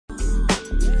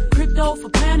Crypto for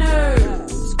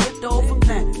Planners. Crypto for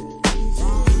Planners.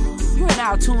 You are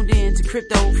now tuned in to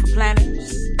Crypto for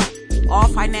Planners. All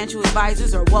financial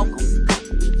advisors are welcome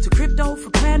to Crypto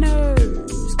for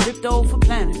Planners. Crypto for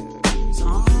Planners.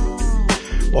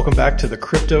 Welcome back to the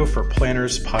Crypto for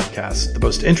Planners podcast, the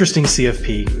most interesting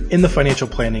CFP in the financial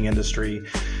planning industry.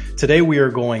 Today, we are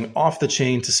going off the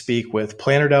chain to speak with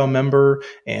PlannerDAO member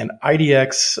and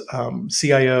IDX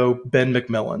CIO Ben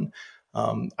McMillan.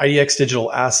 IDX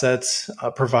Digital Assets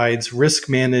provides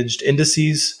risk-managed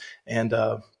indices. And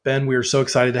Ben, we are so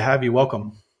excited to have you.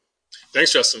 Welcome.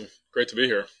 Thanks, Justin. Great to be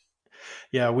here.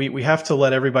 Yeah, we have to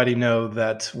let everybody know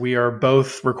that we are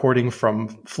both recording from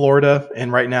Florida,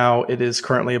 and right now it is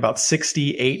currently about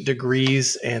 68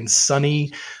 degrees and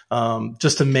sunny,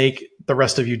 just to make the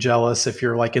rest of you jealous if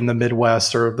you're like in the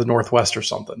Midwest or the Northwest or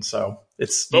something. So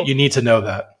you need to know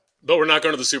that. But we're not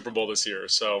going to the Super Bowl this year,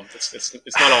 so it's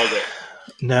not all good.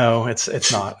 No,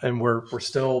 it's not, and we're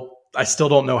still. I still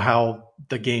don't know how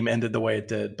the game ended the way it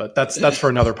did, but that's for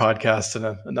another podcast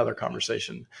and another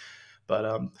conversation.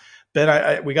 But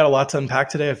Ben, we got a lot to unpack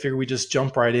today. I figure we just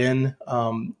jump right in.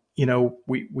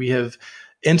 We have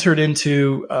entered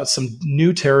into some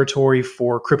new territory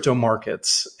for crypto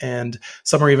markets, and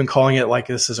some are even calling it like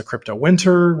this is a crypto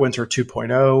winter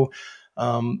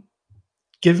 2.0.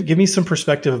 Give me some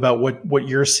perspective about what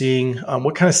you're seeing.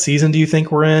 What kind of season do you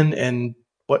think we're in, and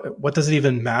what does it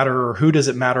even matter, or who does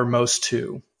it matter most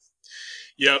to?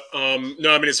 Yeah,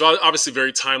 no, I mean, it's obviously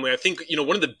very timely. I think,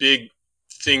 one of the big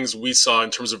things we saw in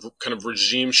terms of kind of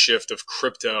regime shift of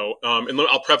crypto. And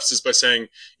I'll preface this by saying,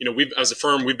 we've, as a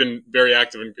firm, we've been very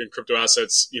active in crypto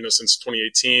assets, since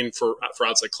 2018 for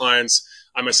outside clients.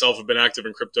 I myself have been active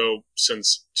in crypto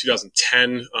since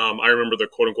 2010. I remember the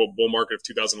quote unquote bull market of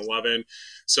 2011.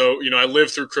 So, I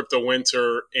lived through crypto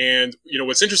winter. And,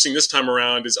 what's interesting this time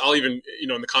around is I'll even,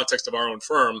 in the context of our own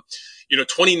firm,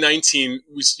 2019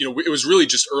 was, it was really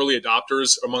just early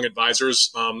adopters among advisors.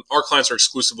 Our clients are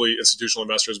exclusively institutional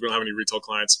investors. We don't have any retail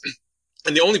clients.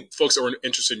 And the only folks that were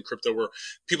interested in crypto were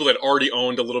people that already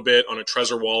owned a little bit on a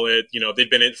Trezor wallet.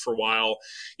 They'd been in it for a while.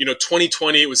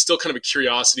 2020, it was still kind of a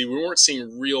curiosity. We weren't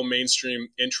seeing real mainstream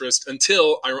interest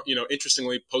until,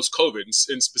 interestingly, post-COVID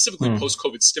and specifically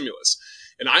post-COVID stimulus.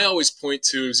 And I always point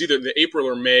to, it was either the April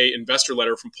or May investor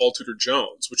letter from Paul Tudor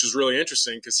Jones, which is really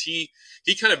interesting because he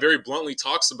kind of very bluntly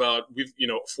talks about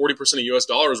 40% of US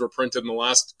dollars were printed in the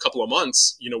last couple of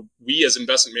months. We as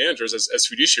investment managers, as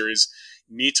fiduciaries,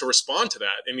 need to respond to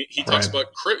that. And he talks about,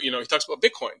 he talks about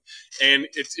Bitcoin, and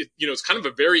it's kind of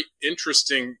a very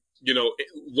interesting,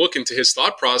 look into his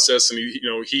thought process. And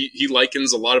he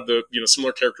likens a lot of the,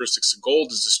 similar characteristics to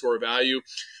gold as the store of value.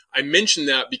 I mentioned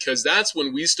that because that's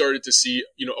when we started to see,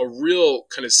 a real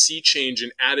kind of sea change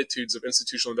in attitudes of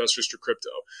institutional investors to crypto.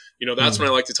 That's when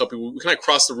I like to tell people we kind of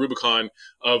cross the Rubicon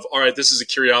of, all right, this is a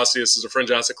curiosity. This is a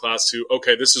fringe asset class to,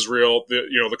 okay, this is real.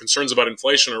 The concerns about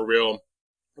inflation are real.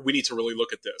 We need to really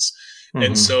look at this.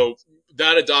 And so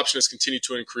that adoption has continued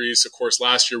to increase. Of course,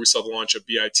 last year we saw the launch of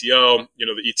BITO,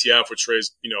 the ETF, which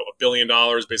raised, $1 billion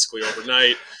basically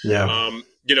overnight. Yeah.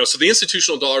 So the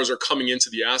institutional dollars are coming into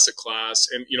the asset class.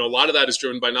 And, a lot of that is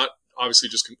driven by not obviously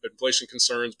just inflation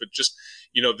concerns, but just,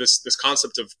 this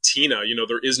concept of TINA,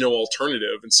 there is no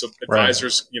alternative. And so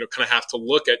advisors, kind of have to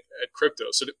look at crypto.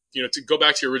 So, to go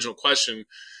back to your original question,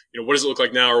 what does it look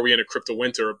like now? Are we in a crypto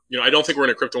winter? I don't think we're in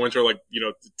a crypto winter like,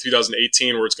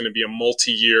 2018, where it's going to be a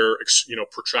multi-year,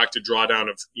 protracted drawdown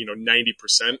of,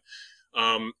 90%.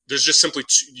 There's just simply,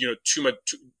 too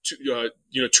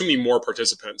many more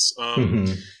participants.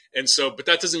 And so, but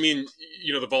that doesn't mean,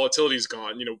 the volatility is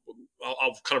gone.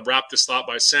 I'll kind of wrap this thought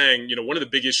by saying, one of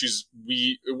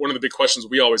the big questions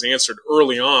we always answered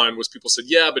early on was people said,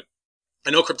 yeah, but I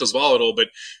know crypto's volatile, but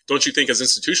don't you think as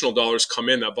institutional dollars come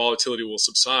in, that volatility will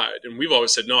subside? And we've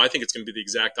always said, no, I think it's going to be the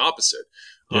exact opposite.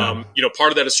 Yeah.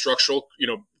 Part of that is structural.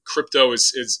 Crypto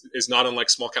is not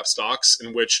unlike small cap stocks,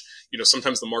 in which,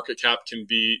 sometimes the market cap can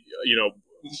be,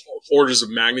 orders of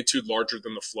magnitude larger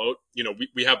than the float.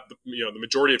 We have, the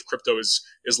majority of crypto is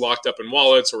locked up in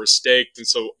wallets or is staked. And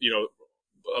so,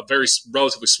 a very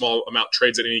relatively small amount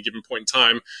trades at any given point in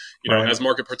time. As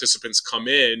market participants come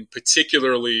in,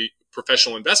 particularly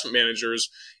professional investment managers,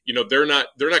 they're not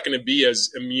going to be as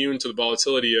immune to the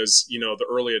volatility as, the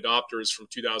early adopters from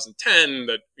 2010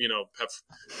 that,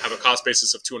 have a cost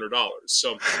basis of $200.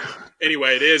 So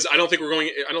anyway, I don't think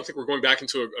we're going back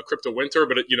into a crypto winter,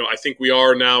 but I think we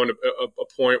are now in a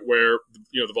point where,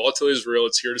 the volatility is real.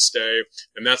 It's here to stay.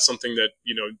 And that's something that,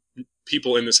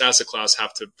 people in this asset class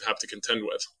have to contend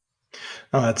with.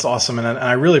 Oh, that's awesome. And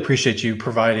I really appreciate you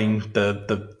providing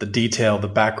the detail, the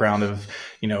background of,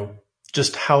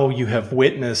 just how you have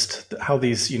witnessed how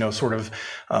these, sort of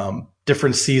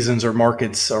different seasons or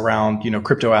markets around,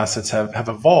 crypto assets have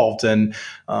evolved. And,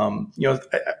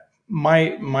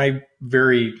 my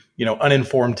very,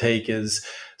 uninformed take is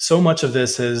so much of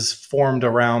this has formed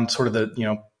around sort of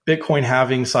the, Bitcoin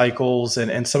halving cycles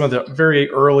and some of the very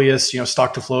earliest,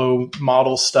 stock to flow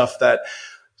model stuff that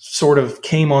sort of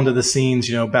came onto the scenes,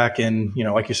 back in,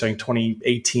 like you're saying,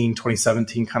 2018,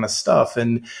 2017 kind of stuff.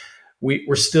 And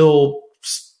we're still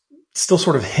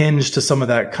sort of hinged to some of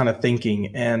that kind of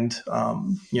thinking. And,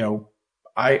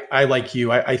 I like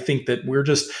you, I think that we're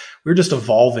just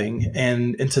evolving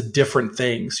and into different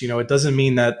things. It doesn't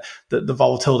mean that the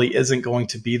volatility isn't going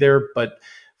to be there, but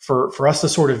for us to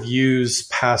sort of use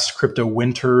past crypto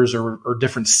winters or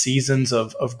different seasons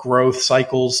of growth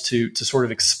cycles to sort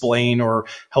of explain or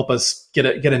help us get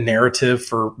a narrative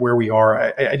for where we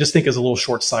are, I just think is a little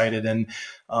short-sighted. And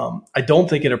I don't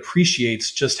think it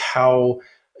appreciates just how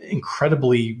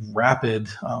incredibly rapid,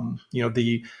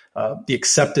 the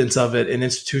acceptance of it in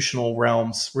institutional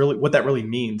realms, really what that really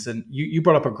means. And you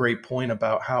brought up a great point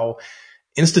about how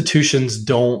institutions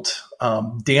don't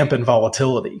dampen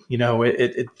volatility.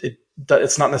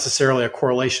 It's not necessarily a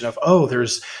correlation of,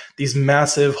 there's these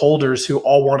massive holders who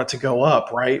all want it to go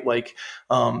up, right? Like,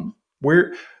 so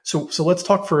let's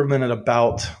talk for a minute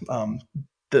about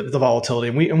the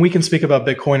volatility, and we can speak about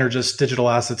Bitcoin or just digital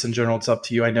assets in general. It's up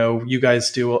to you. I know you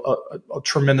guys do a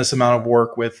tremendous amount of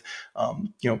work with,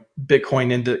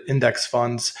 Bitcoin index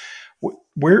funds.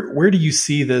 Where do you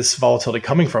see this volatility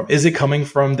coming from? Is it coming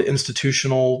from the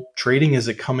institutional trading? Is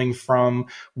it coming from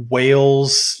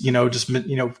whales,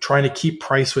 trying to keep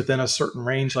price within a certain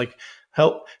range? Like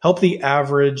help the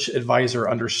average advisor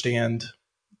understand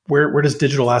where does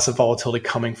digital asset volatility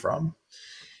coming from?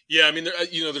 Yeah, I mean,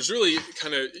 there's really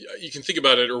kind of, you can think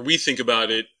about it, or we think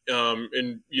about it,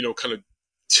 in, kind of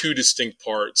two distinct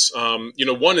parts.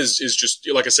 One is just,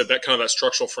 like I said, that kind of that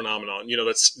structural phenomenon,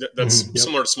 that's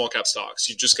similar to small cap stocks.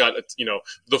 You just got,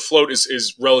 the float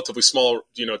is relatively small,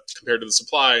 compared to the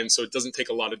supply. And so it doesn't take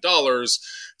a lot of dollars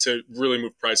to really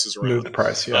move prices around. Move the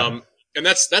price, yeah. And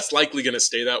that's likely going to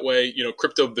stay that way.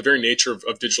 Crypto, the very nature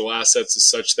of digital assets is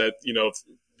such that,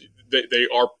 they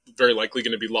are very likely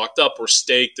going to be locked up or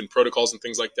staked in protocols and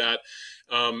things like that.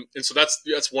 And so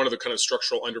that's one of the kind of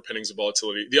structural underpinnings of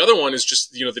volatility. The other one is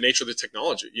just, the nature of the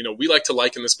technology. We like to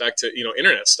liken this back to,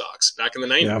 internet stocks back in the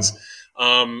 90s.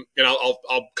 Yeah. And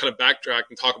I'll kind of backtrack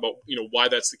and talk about, why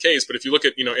that's the case. But if you look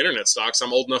at, internet stocks,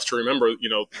 I'm old enough to remember,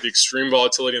 the extreme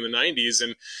volatility in the 90s.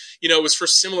 And, it was for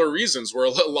similar reasons where a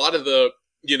lot of the,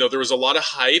 there was a lot of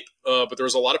hype, but there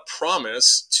was a lot of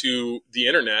promise to the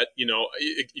internet.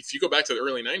 If you go back to the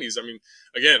early 90s, I mean,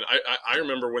 again, I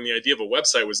remember when the idea of a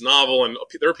website was novel, and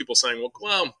there were people saying,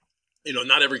 well,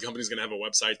 not every company is going to have a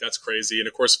website. That's crazy. And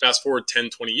of course, fast forward 10,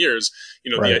 20 years,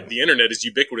 right. the internet is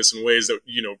ubiquitous in ways that,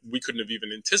 we couldn't have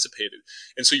even anticipated.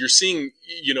 And so you're seeing,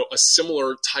 a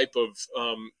similar type of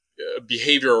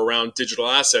behavior around digital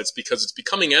assets because it's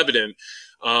becoming evident.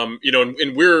 And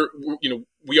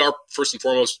we are first and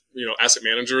foremost, asset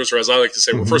managers, or as I like to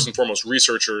say, we're first and foremost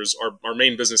researchers. Our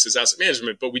main business is asset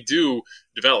management, but we do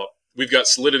develop. We've got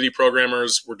Solidity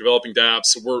programmers. We're developing dApps.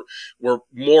 So we're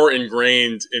more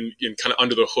ingrained in kind of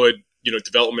under the hood,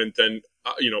 development than,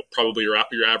 probably your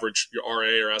average, your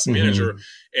RA or asset manager.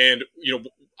 And,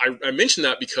 I mentioned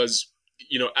that because,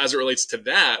 as it relates to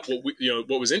that,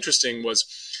 what was interesting was,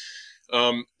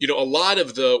 a lot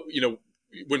of the,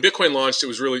 when Bitcoin launched, it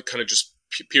was really kind of just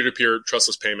peer-to-peer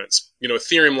trustless payments.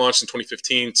 Ethereum launched in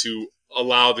 2015 to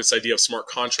allow this idea of smart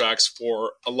contracts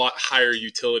for a lot higher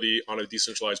utility on a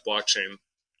decentralized blockchain.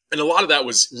 And a lot of that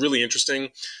was really interesting,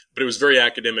 but it was very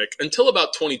academic until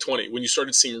about 2020, when you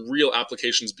started seeing real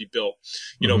applications be built.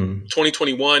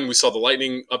 2021, we saw the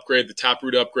Lightning upgrade, the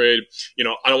Taproot upgrade.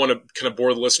 I don't want to kind of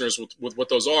bore the listeners with what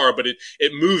those are, but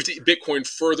it moved Bitcoin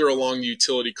further along the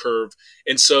utility curve.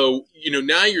 And so,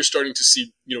 now you're starting to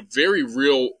see, very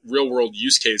real world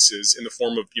use cases in the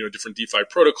form of, different DeFi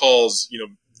protocols,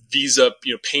 Visa,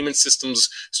 payment systems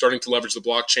starting to leverage the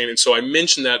blockchain. And so I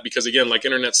mentioned that because, again, like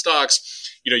internet stocks,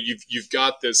 you've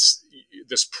got this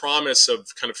promise of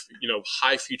kind of,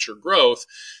 high future growth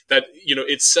that,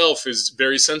 itself is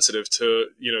very sensitive to,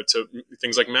 to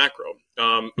things like macro.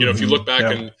 If you look back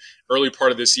in early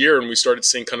part of this year and we started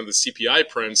seeing kind of the CPI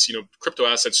prints, crypto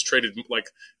assets traded like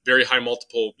very high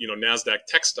multiple, NASDAQ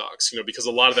tech stocks, because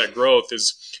a lot of that growth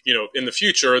is, in the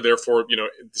future. Therefore,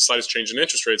 the slightest change in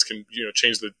interest rates can,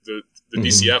 change the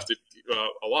DCF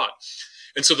a lot.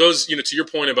 And so those, to your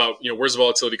point about, where's the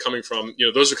volatility coming from?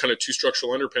 Those are kind of two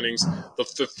structural underpinnings.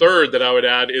 The third that I would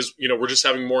add is, we're just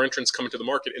having more entrants come into the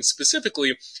market, and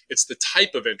specifically it's the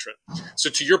type of entrant. So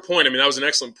to your point, that was an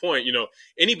excellent point.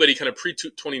 Anybody kind of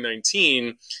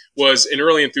pre-2019 was an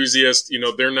early enthusiast.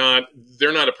 They're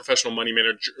not a professional money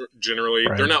manager generally.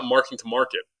 Right. They're not marking to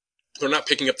market. They're not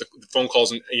picking up the phone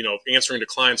calls and, answering to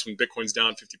clients when Bitcoin's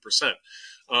down 50%.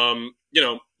 I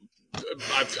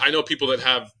know people that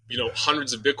have,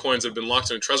 hundreds of Bitcoins that have been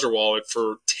locked in a Trezor wallet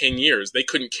for 10 years. They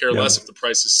couldn't care less if the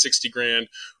price is 60 grand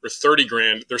or 30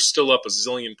 grand. They're still up a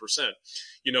zillion percent.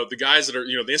 The guys that are,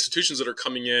 the institutions that are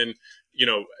coming in,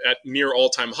 at near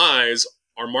all-time highs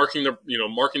are marking the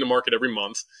market every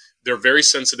month. They're very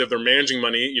sensitive. They're managing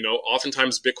money.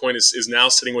 Oftentimes Bitcoin is now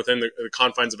sitting within the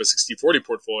confines of a 60-40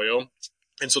 portfolio.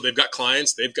 And so they've got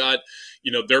clients, they've got,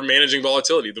 they're managing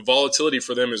volatility. The volatility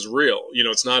for them is real.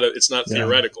 It's not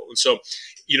theoretical. And so,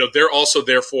 they're also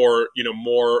therefore,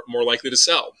 more likely to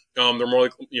sell. They're more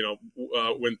like,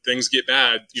 when things get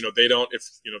bad, they don't, if,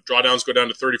 drawdowns go down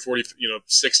to 30, 40,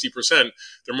 60%,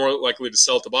 they're more likely to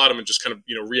sell at the bottom and just kind of,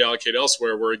 reallocate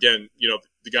elsewhere, where again,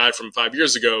 the guy from 5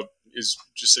 years ago is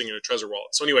just sitting in a Trezor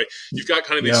wallet. So anyway, you've got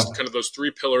kind of these kind of those three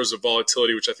pillars of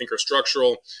volatility, which I think are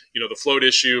structural, the float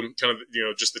issue, kind of,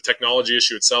 just the technology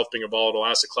issue itself being a volatile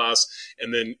asset class.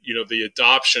 And then, the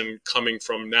adoption coming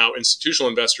from now institutional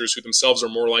investors who themselves are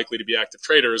more likely to be active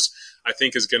traders, I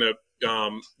think is going to,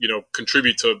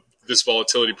 contribute to this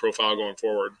volatility profile going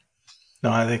forward.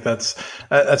 No, I think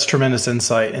that's tremendous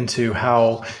insight into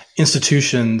how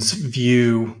institutions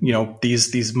view,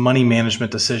 these money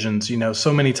management decisions.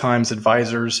 So many times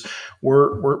advisors,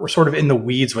 we're sort of in the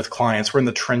weeds with clients. We're in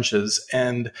the trenches.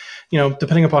 And,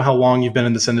 depending upon how long you've been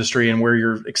in this industry and where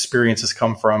your experiences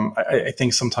come from, I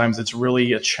think sometimes it's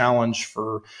really a challenge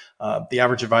for the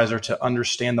average advisor to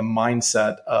understand the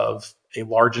mindset of a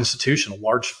large institution, a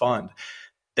large fund.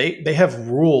 They have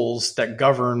rules that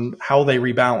govern how they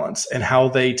rebalance and how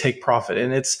they take profit.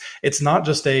 And it's not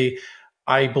just I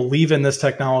believe in this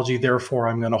technology, therefore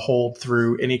I'm going to hold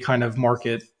through any kind of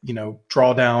market,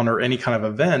 drawdown or any kind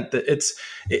of event. That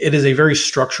it is a very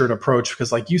structured approach,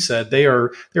 because like you said,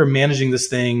 they're managing this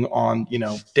thing on,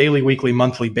 daily, weekly,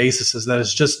 monthly basis. That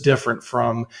is just different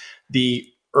from the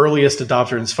earliest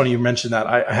adopter. And it's funny you mentioned that.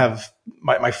 I have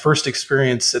my first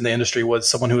experience in the industry was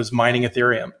someone who was mining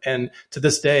Ethereum. And to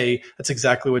this day, that's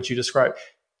exactly what you described.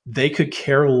 They could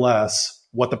care less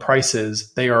what the price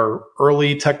is. They are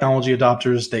early technology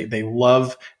adopters. They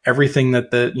love everything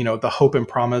that the hope and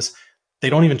promise. They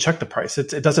don't even check the price.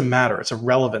 It doesn't matter. It's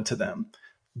irrelevant to them.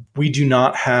 We do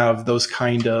not have those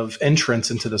kind of entrants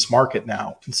into this market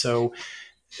now. And so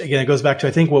again, it goes back to,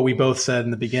 I think, what we both said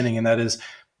in the beginning, and that is,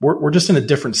 we're just in a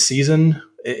different season.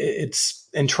 It's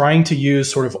and trying to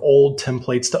use sort of old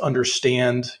templates to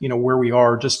understand, where we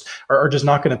are just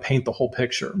not going to paint the whole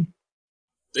picture.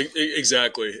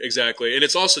 Exactly. And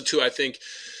it's also too, I think,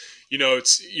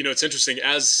 it's interesting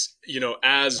as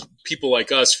people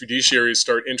like us, fiduciaries,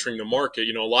 start entering the market,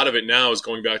 a lot of it now is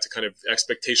going back to kind of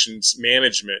expectations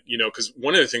management, because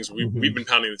one of the things we've been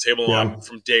pounding the table on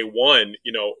from day one,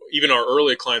 even our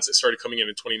early clients that started coming in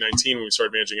 2019 when we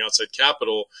started managing outside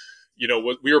capital,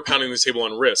 we were pounding the table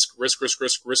on risk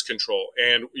control.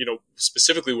 And,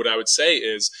 specifically what I would say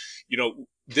is,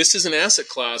 this is an asset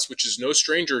class which is no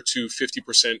stranger to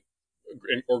 50%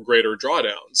 or greater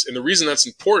drawdowns. And the reason that's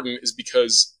important is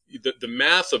because the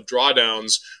math of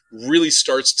drawdowns really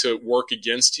starts to work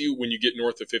against you when you get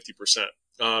north of 50%.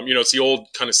 It's the old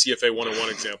kind of CFA 101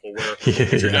 example where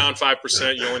if you're down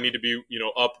 5%, you only need to be,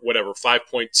 up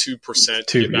 5.2%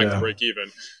 to get back to break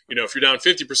even. If you're down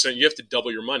 50%, you have to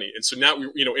double your money. And so now,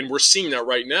 and we're seeing that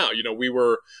right now.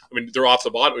 They're off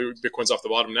the bottom. Bitcoin's off the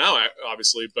bottom now,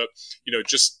 obviously, but,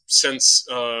 just since,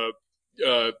 early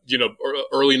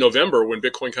November when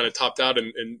Bitcoin kind of topped out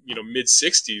in mid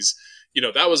 60s,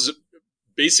 that was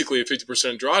basically a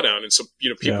 50% drawdown. And so,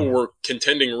 people were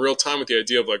contending real time with the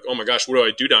idea of like, oh my gosh, what do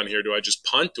I do down here? Do I just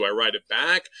punt? Do I ride it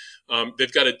back?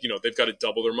 They've got to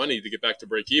double their money to get back to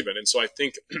break even. And so I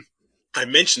think I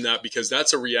mentioned that because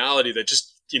that's a reality that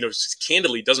just,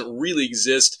 candidly doesn't really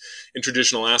exist in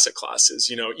traditional asset classes.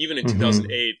 Even in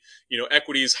 2008,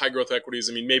 equities, high growth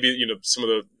equities. Maybe, some of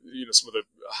the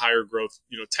higher growth,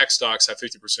 tech stocks have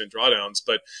 50% drawdowns,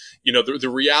 but, the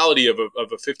reality of a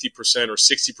 50% or 60%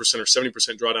 or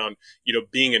 70% drawdown,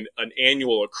 being an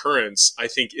annual occurrence, I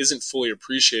think isn't fully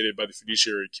appreciated by the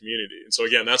fiduciary community. And so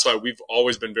again, that's why we've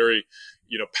always been very,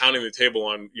 pounding the table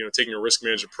on, taking a risk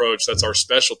managed approach. That's our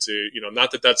specialty.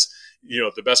 Not that that's,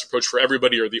 the best approach for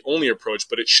everybody or the only approach,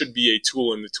 but it should be a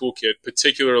tool in the toolkit,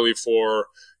 particularly for,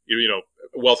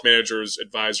 wealth managers,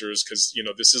 advisors, because,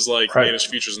 this is like managed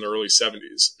futures in the early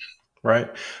 70s. Right.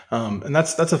 And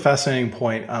that's a fascinating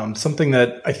point. Something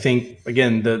that I think,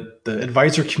 again, the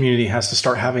advisor community has to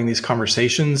start having these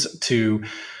conversations to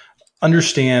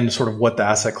understand sort of what the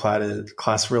asset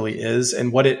class really is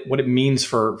and what it means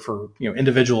for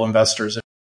individual investors.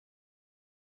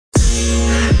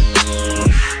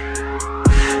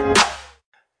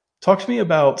 Talk to me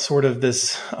about sort of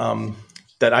this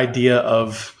that idea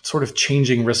of sort of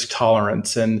changing risk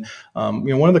tolerance, and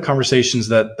one of the conversations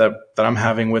that I'm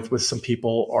having with some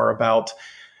people are about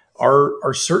are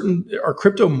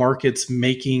crypto markets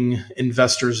making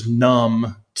investors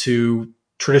numb to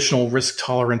traditional risk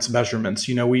tolerance measurements.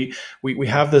 We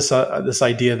have this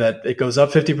idea that it goes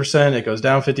up 50%, it goes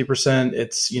down 50%,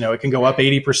 it can go up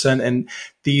 80%, and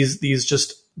these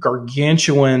just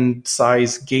gargantuan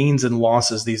size gains and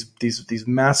losses, these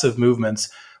massive movements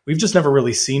we've just never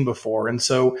really seen before. And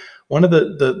so one of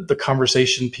the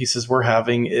conversation pieces we're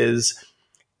having is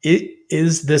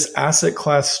this asset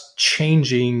class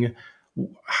changing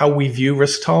how we view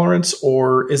risk tolerance,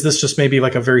 or is this just maybe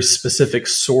like a very specific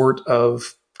sort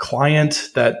of client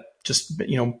that just,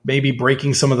 maybe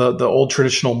breaking some of the old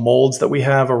traditional molds that we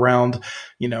have around,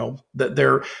 that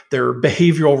their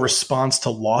behavioral response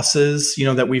to losses,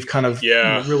 that we've kind of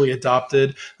really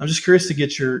adopted. I'm just curious to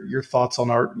get your thoughts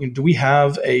on do we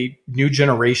have a new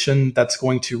generation that's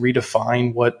going to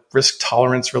redefine what risk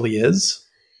tolerance really is?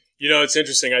 It's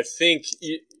interesting. I think,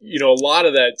 a lot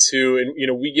of that too, and,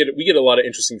 we get a lot of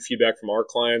interesting feedback from our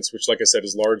clients, which, like I said,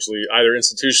 is largely either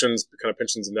institutions, kind of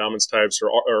pensions endowments types, or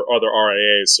other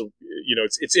RIAs. So,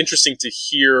 it's interesting to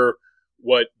hear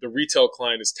what the retail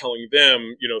client is telling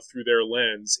them, through their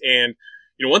lens. And,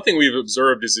 one thing we've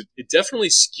observed is it definitely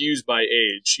skews by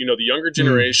age. The younger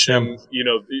generation,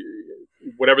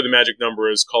 whatever the magic number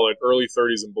is, call it early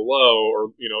 30s and below,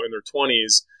 or, in their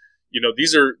 20s,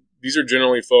 these are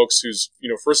generally folks whose,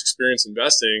 first experience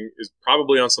investing is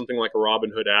probably on something like a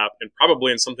Robinhood app, and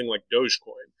probably in something like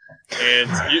Dogecoin.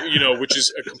 And, which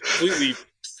is a completely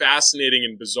fascinating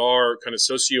and bizarre kind of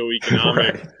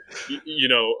socioeconomic,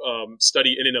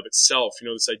 study in and of itself.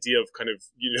 This idea of kind of,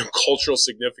 cultural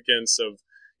significance of,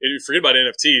 forget about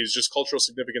NFTs, just cultural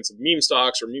significance of meme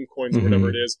stocks or meme coins or whatever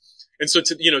it is. And so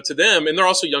to them, and they're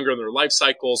also younger in their life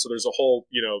cycle. So there's a whole,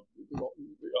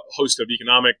 host of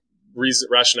economic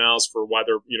rationales for why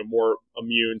they're, more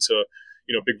immune to,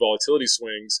 big volatility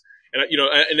swings. And,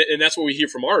 and that's what we hear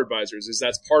from our advisors is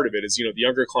that's part of it is, the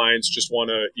younger clients just want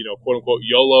to, quote unquote,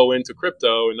 YOLO into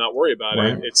crypto and not worry about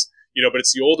it. It's, but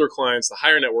it's the older clients, the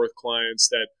higher net worth clients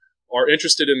that are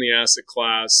interested in the asset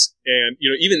class. And,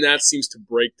 even that seems to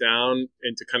break down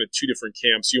into kind of two different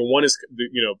camps. One is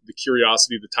the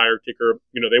curiosity, the tire kicker,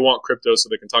 they want crypto so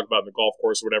they can talk about it in the golf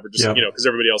course or whatever, just, because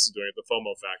everybody else is doing it, the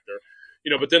FOMO factor.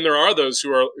 But then there are those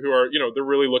who are, they're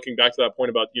really looking back to that point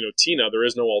about, Tina, there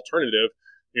is no alternative.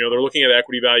 They're looking at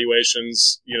equity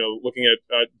valuations, looking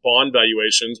at bond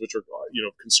valuations, which are,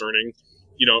 concerning,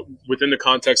 within the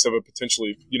context of a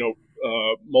potentially,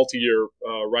 multi-year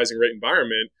rising rate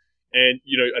environment. And,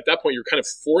 at that point, you're kind of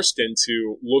forced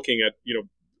into looking at,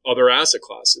 other asset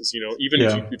classes, even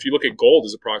if you look at gold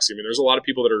as a proxy. I mean, there's a lot of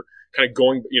people that are kind of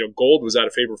going, gold was out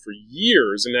of favor for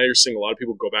years. And now you're seeing a lot of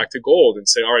people go back to gold and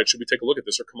say, all right, should we take a look at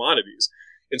this, or commodities?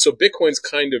 And so Bitcoin's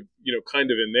kind of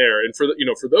in there. And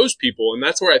for those people, and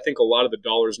that's where I think a lot of the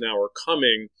dollars now are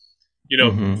coming,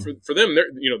 for them,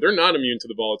 they're not immune to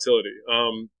the volatility.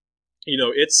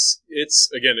 It's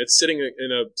sitting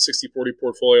in a 60-40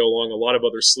 portfolio along a lot of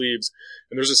other sleeves.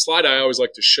 And there's a slide I always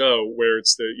like to show where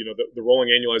it's the rolling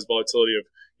annualized volatility of,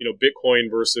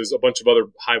 Bitcoin versus a bunch of other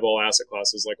high vol asset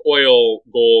classes like oil,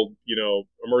 gold,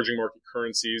 emerging market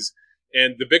currencies.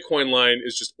 And the Bitcoin line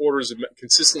is just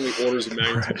consistently orders of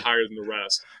magnitude higher than the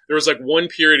rest. There was like one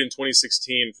period in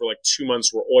 2016 for like 2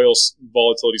 months where oil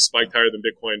volatility spiked higher than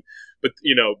Bitcoin. But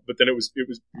then it was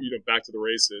back to the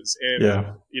races. And,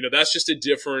 that's just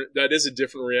that is a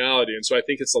different reality. And so I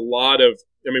think it's a lot of,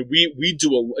 we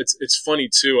do it's funny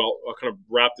too. I'll kind of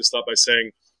wrap this up by saying,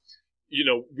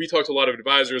 we talk to a lot of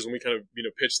advisors and we kind of,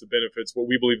 pitch the benefits, what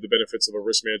we believe the benefits of a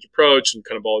risk managed approach and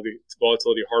kind of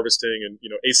volatility harvesting and,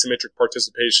 asymmetric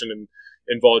participation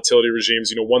in volatility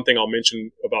regimes. One thing I'll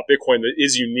mention about Bitcoin that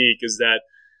is unique is that,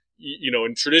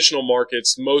 in traditional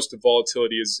markets, most of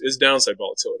volatility is downside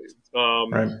volatility.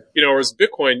 Whereas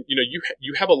Bitcoin,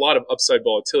 you have a lot of upside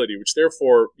volatility, which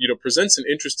therefore, presents an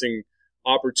interesting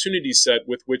opportunity set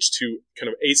with which to kind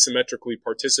of asymmetrically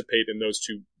participate in those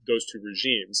two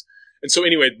regimes. And so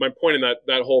anyway, my point in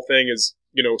that whole thing is,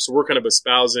 so we're kind of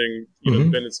espousing, the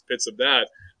benefits of that.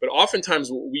 But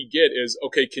oftentimes what we get is,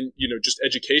 okay, just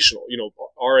educational,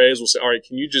 RAs will say, all right,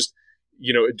 can you just,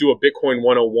 do a Bitcoin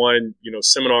 101,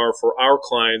 seminar for our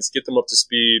clients, get them up to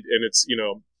speed, and it's,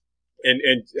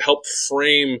 and help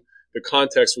frame the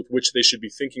context with which they should be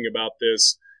thinking about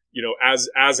this,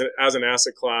 as an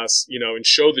asset class, and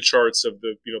show the charts of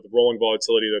the, the rolling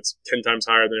volatility that's 10 times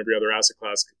higher than every other asset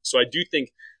class. So I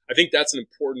think that's an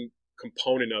important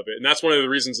component of it. And that's one of the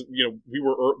reasons, we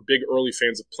were big early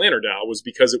fans of PlannerDAO, was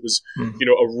because it was,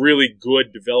 a really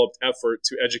good developed effort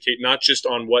to educate not just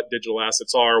on what digital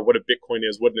assets are, what a Bitcoin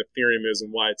is, what an Ethereum is,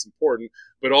 and why it's important,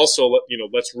 but also,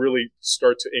 let's really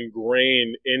start to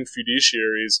ingrain in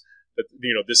fiduciaries that,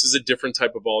 this is a different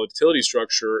type of volatility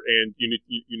structure, and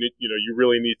you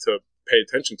really need to pay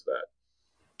attention to that.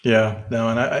 Yeah, no,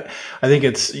 and I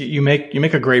think you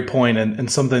make a great point,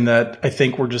 and something that I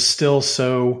think we're just still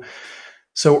so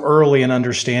early in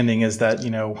understanding is that,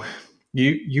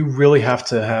 you really have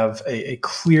to have a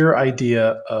clear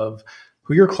idea of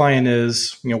who your client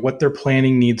is, what their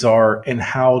planning needs are, and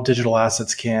how digital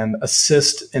assets can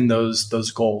assist in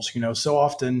those goals. So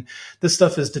often this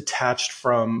stuff is detached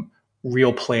from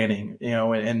real planning,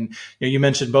 and you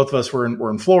mentioned both of us were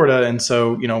in Florida. And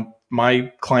so,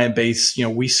 my client base,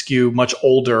 we skew much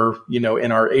older,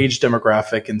 in our age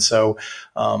demographic. And so,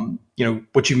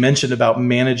 what you mentioned about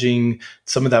managing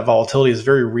some of that volatility is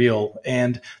very real.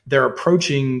 And they're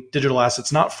approaching digital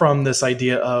assets not from this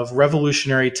idea of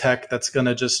revolutionary tech that's going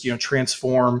to just,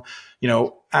 transform,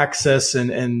 access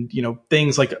and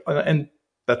things like, and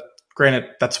that,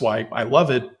 granted, that's why I love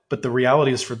it. But the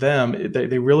reality is for them,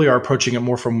 they really are approaching it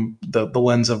more from the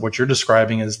lens of what you're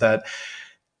describing, is that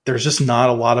there's just not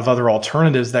a lot of other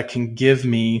alternatives that can give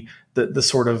me the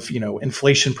sort of,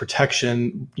 inflation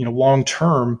protection, long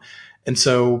term. And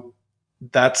so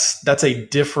that's a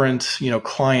different,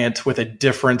 client with a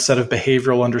different set of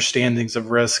behavioral understandings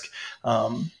of risk,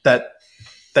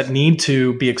 that need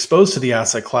to be exposed to the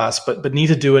asset class, but need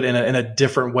to do it in a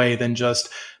different way than just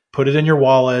put it in your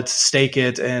wallet, stake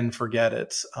it, and forget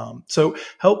it. So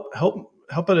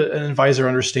help an advisor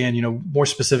understand, more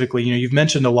specifically, you've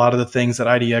mentioned a lot of the things that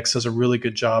IDX does a really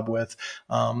good job with.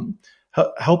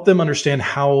 Help them understand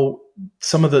how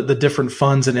some of the different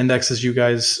funds and indexes you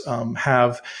guys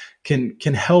have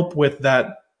can help with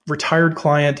that retired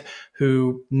client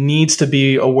who needs to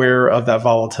be aware of that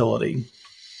volatility.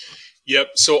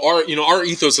 Yep. So our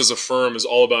ethos as a firm is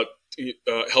all about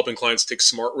helping clients take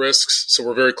smart risks. So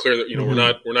we're very clear that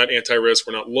we're not anti-risk,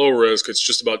 we're not low risk. It's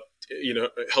just about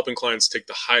helping clients take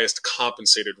the highest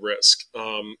compensated risk.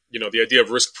 The idea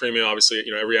of risk premium, obviously,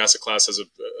 every asset class has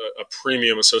a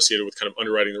premium associated with kind of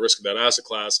underwriting the risk of that asset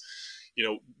class.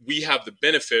 We have the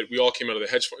benefit. We all came out of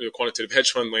the quantitative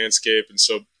hedge fund landscape, and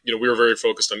so we were very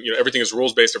focused on everything is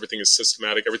rules based, everything is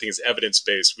systematic, everything is evidence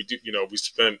based. We do we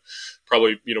spent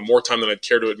probably more time than I'd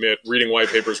care to admit reading white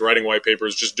papers, writing white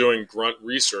papers, just doing grunt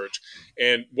research.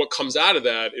 And what comes out of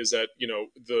that is that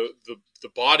the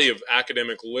body of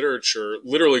academic literature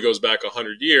literally goes back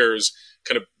 100 years,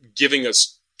 kind of giving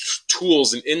us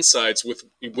tools and insights with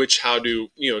which how to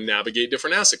navigate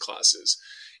different asset classes.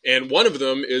 And one of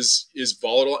them is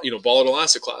volatile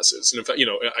asset classes. And in fact,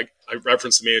 I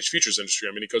reference the managed futures industry.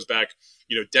 I mean, it goes back,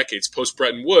 decades post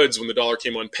Bretton Woods, when the dollar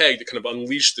came unpegged, it kind of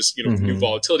unleashed this, new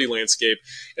volatility landscape.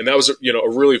 And that was, a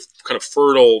really kind of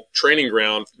fertile training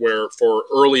ground for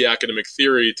early academic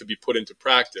theory to be put into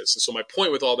practice. And so my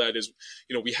point with all that is,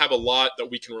 we have a lot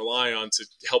that we can rely on to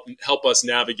help us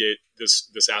navigate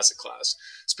this asset class.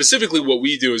 Specifically, what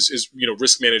we do is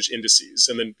risk managed indices,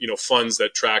 and then funds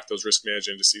that track those risk managed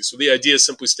indices. So the idea,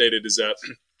 simply stated, is that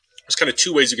there's kind of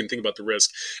two ways you can think about the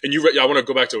risk. And I want to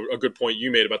go back to a good point you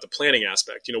made about the planning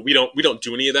aspect. We don't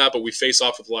do any of that, but we face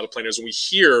off with a lot of planners, and we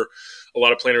hear a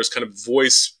lot of planners kind of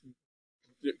voice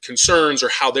concerns or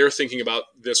how they're thinking about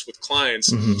this with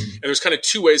clients. And there's kind of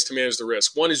two ways to manage the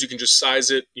risk. One is you can just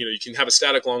size it. You can have a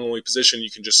static long only position.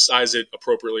 You can just size it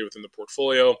appropriately within the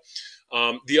portfolio.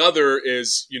 The other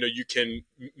is, you can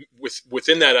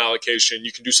within that allocation,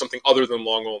 you can do something other than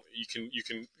long only. You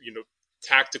can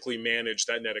tactically manage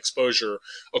that net exposure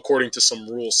according to some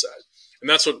rule set. And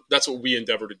that's what we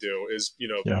endeavor to do is,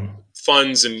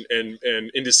 funds and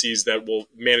indices that will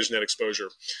manage net exposure.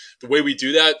 The way we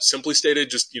do that, simply stated,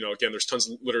 just, again, there's tons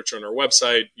of literature on our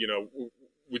website.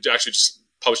 We actually just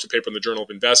published a paper in the Journal of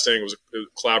Investing. It was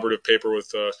a collaborative paper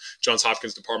with Johns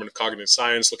Hopkins Department of Cognitive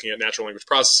Science looking at natural language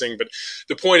processing. But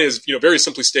the point is, very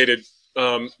simply stated,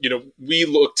 we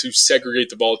look to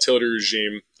segregate the volatility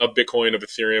regime of Bitcoin, of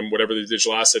Ethereum, whatever the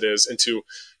digital asset is, into,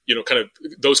 kind of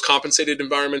those compensated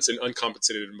environments and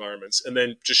uncompensated environments, and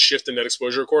then just shift the net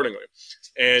exposure accordingly.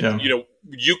 And,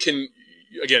 you can,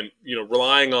 again,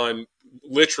 relying on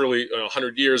literally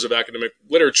 100 years of academic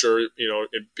literature,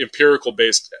 empirical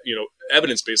based,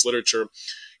 evidence based literature,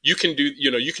 you can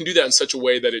do that in such a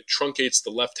way that it truncates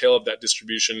the left tail of that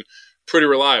distribution pretty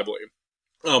reliably.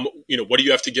 What do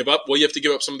you have to give up? Well, you have to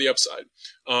give up some of the upside.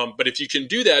 But if you can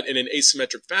do that in an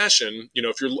asymmetric fashion,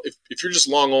 if you're just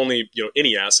long only,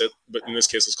 any asset, but in this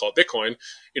case, let's call it Bitcoin,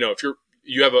 if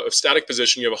you have a static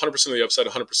position, you have 100% of the upside,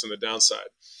 100% of the downside.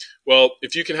 Well,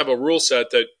 if you can have a rule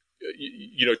set that,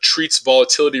 treats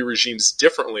volatility regimes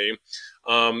differently,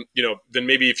 then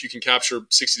maybe if you can capture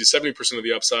 60 to 70% of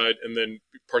the upside and then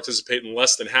participate in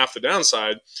less than half the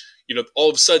downside, all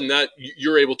of a sudden that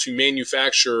you're able to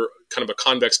manufacture kind of a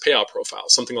convex payout profile,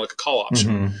 something like a call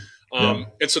option. Mm-hmm.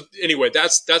 And so anyway,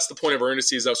 that's the point of our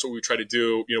indices. That's what we try to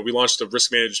do. We launched a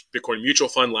risk managed Bitcoin mutual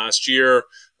fund last year,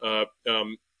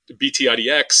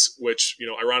 BTIDX, which,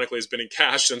 ironically has been in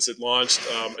cash since it launched,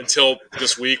 until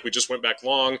this week. We just went back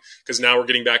long because now we're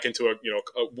getting back into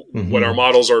what our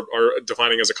models are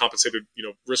defining as a compensated,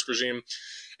 risk regime.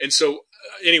 And so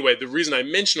anyway, the reason I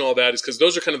mention all that is because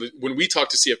those are kind of when we talk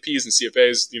to CFPs and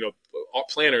CFAs,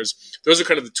 planners, those are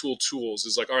kind of the tools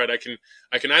is like, all right, I can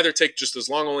either take just this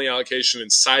long only allocation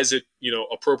and size it,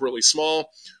 appropriately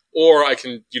small, or I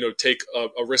can, take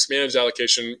a risk managed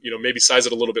allocation, maybe size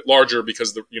it a little bit larger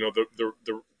because the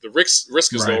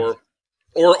risk is lower.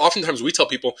 Or oftentimes we tell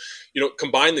people,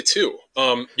 combine the two.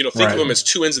 Think of them as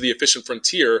two ends of the efficient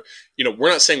frontier. We're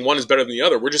not saying one is better than the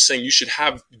other. We're just saying you should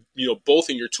have, both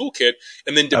in your toolkit.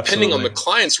 And then depending on the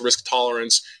client's risk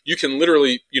tolerance, you can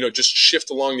literally, just shift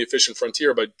along the efficient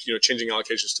frontier by, changing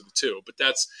allocations to the two. But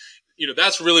that's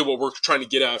really what we're trying to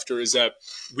get after is that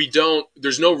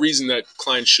there's no reason that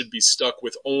clients should be stuck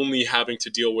with only having to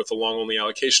deal with a long only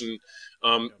allocation.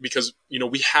 Because,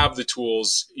 we have the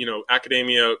tools,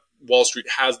 academia, Wall Street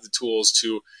has the tools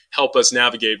to help us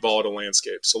navigate volatile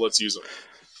landscapes. So let's use them.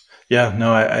 Yeah,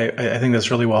 no, I think that's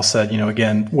really well said.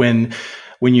 Again, when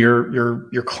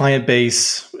your client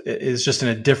base is just in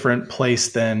a different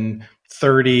place than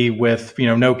 30 with,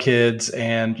 no kids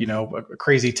and, a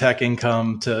crazy tech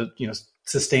income to,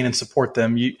 sustain and support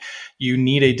them, you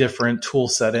need a different tool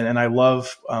set. And I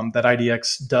love that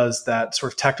IDX does that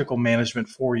sort of tactical management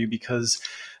for you because,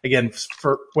 again,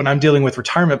 for when I'm dealing with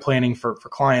retirement planning for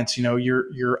clients,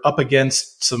 you're up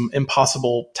against some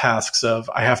impossible tasks of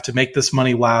I have to make this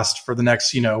money last for the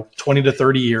next, 20 to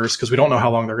 30 years because we don't know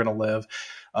how long they're going to live.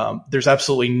 There's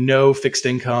absolutely no fixed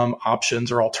income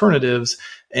options or alternatives.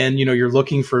 And, you're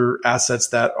looking for assets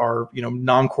that are,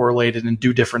 non-correlated and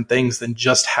do different things than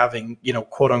just having,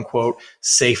 quote unquote,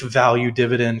 safe value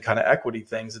dividend kind of equity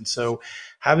things. And so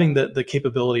having the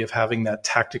capability of having that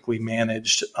tactically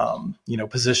managed,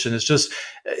 position is just,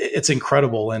 it's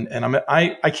incredible. And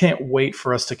I can't wait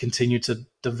for us to continue to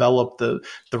develop the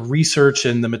research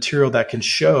and the material that can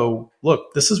show,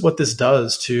 look, this is what this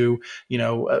does to,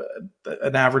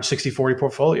 an average 60-40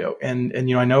 portfolio. And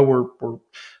I know we're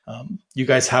you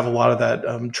guys have a lot of that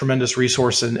tremendous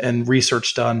resource and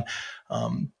research done,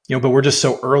 but we're just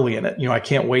so early in it. I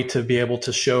can't wait to be able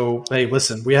to show, hey,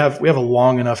 listen, we have a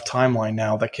long enough timeline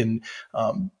now that can,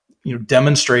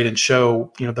 demonstrate and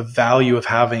show, the value of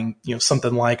having,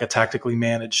 something like a tactically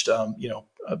managed, a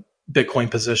Bitcoin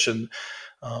position.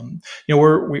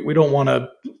 We don't want to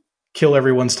kill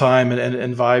everyone's time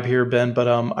and vibe here, Ben, but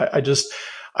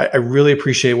I really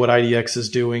appreciate what IDX is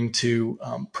doing to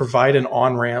provide an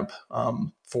on-ramp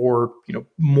for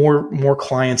more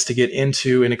clients to get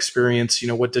into and experience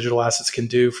what digital assets can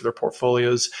do for their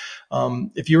portfolios.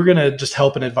 If you were going to just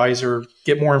help an advisor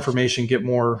get more information, get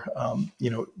more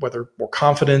whether more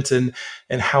confident in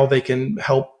how they can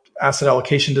help asset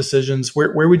allocation decisions,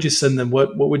 where would you send them?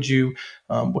 What would you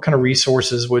what kind of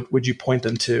resources would you point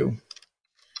them to?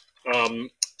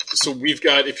 So we've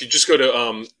got, if you just go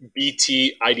to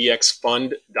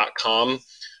btidxfund.com,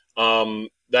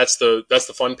 that's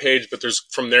the fund page, but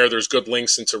there's good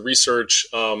links into research,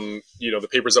 the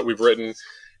papers that we've written,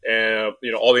 and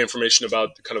all the information about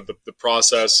kind of the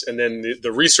process. And then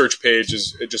the research page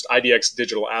is just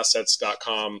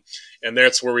idxdigitalassets.com, and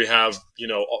that's where we have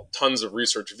tons of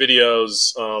research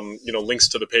videos, links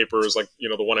to the papers like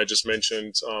the one I just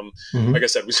mentioned. Like I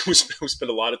said, we spend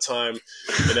a lot of time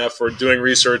and effort doing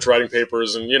research, writing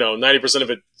papers, and 90% of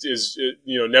it is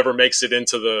never makes it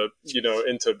into the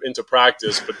into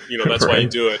practice, but that's why you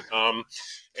do it.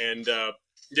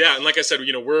 Yeah, and like I said,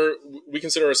 we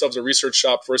consider ourselves a research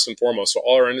shop first and foremost. So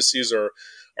all our indices are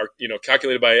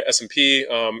calculated by S&P,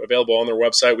 available on their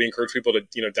website. We encourage people to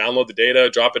download the data,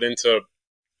 drop it into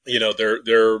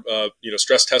They're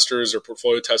stress testers or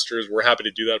portfolio testers. We're happy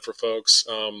to do that for folks.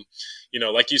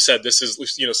 Like you said, this is,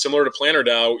 similar to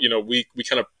PlannerDAO, we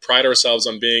kind of pride ourselves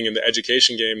on being in the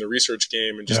education game, the research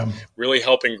game, and just really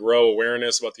helping grow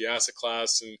awareness about the asset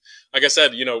class. And like I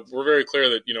said, we're very clear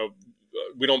that,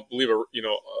 we don't believe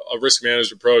a risk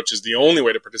managed approach is the only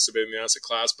way to participate in the asset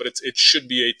class, but it should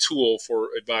be a tool for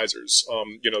advisors.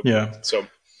 So.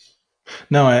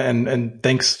 No, and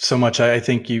thanks so much. I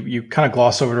think you kind of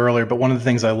glossed over it earlier, but one of the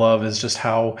things I love is just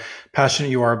how passionate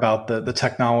you are about the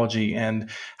technology and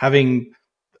having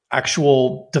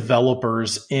actual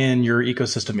developers in your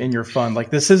ecosystem, in your fund. Like,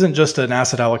 this isn't just an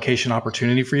asset allocation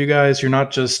opportunity for you guys. You're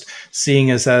not just seeing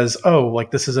it as, oh,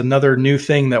 like this is another new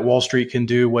thing that Wall Street can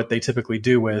do what they typically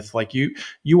do with. Like,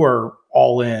 you are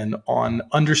all in on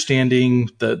understanding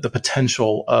the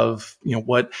potential of,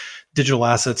 what digital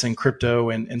assets and crypto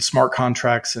and smart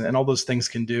contracts and all those things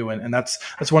can do. And that's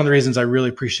one of the reasons I really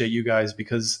appreciate you guys,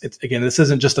 because this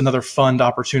isn't just another fund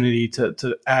opportunity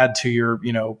to add to your,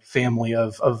 family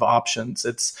of options.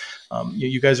 It's,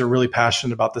 you guys are really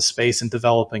passionate about the space and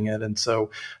developing it. And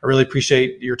so I really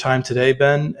appreciate your time today,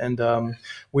 Ben. And,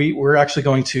 we're actually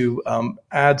going to,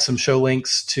 add some show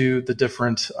links to the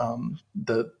different,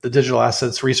 the digital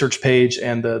assets research page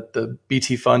and the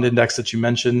BT fund index that you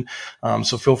mentioned.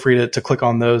 So feel free to click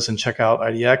on those and check out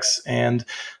IDX. And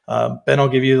Ben, I'll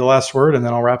give you the last word and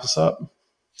then I'll wrap us up.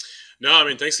 No,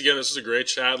 thanks again. This was a great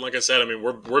chat. Like I said,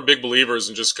 we're big believers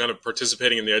in just kind of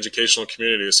participating in the educational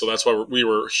community. So that's why we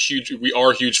are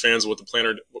huge fans of what the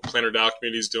Planner DAO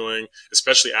community is doing,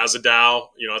 especially as a DAO.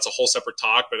 That's a whole separate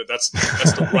talk, but that's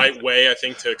the right way, I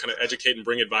think, to kind of educate and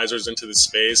bring advisors into this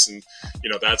space. And,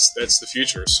 that's the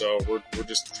future. So we're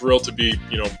just thrilled to be,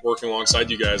 working alongside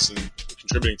you guys and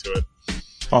contributing to it.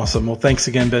 Awesome. Well, thanks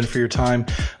again, Ben, for your time.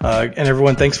 And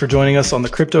everyone, thanks for joining us on the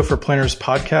Crypto for Planners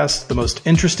podcast, the most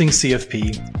interesting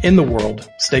CFP in the world.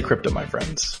 Stay crypto, my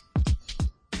friends.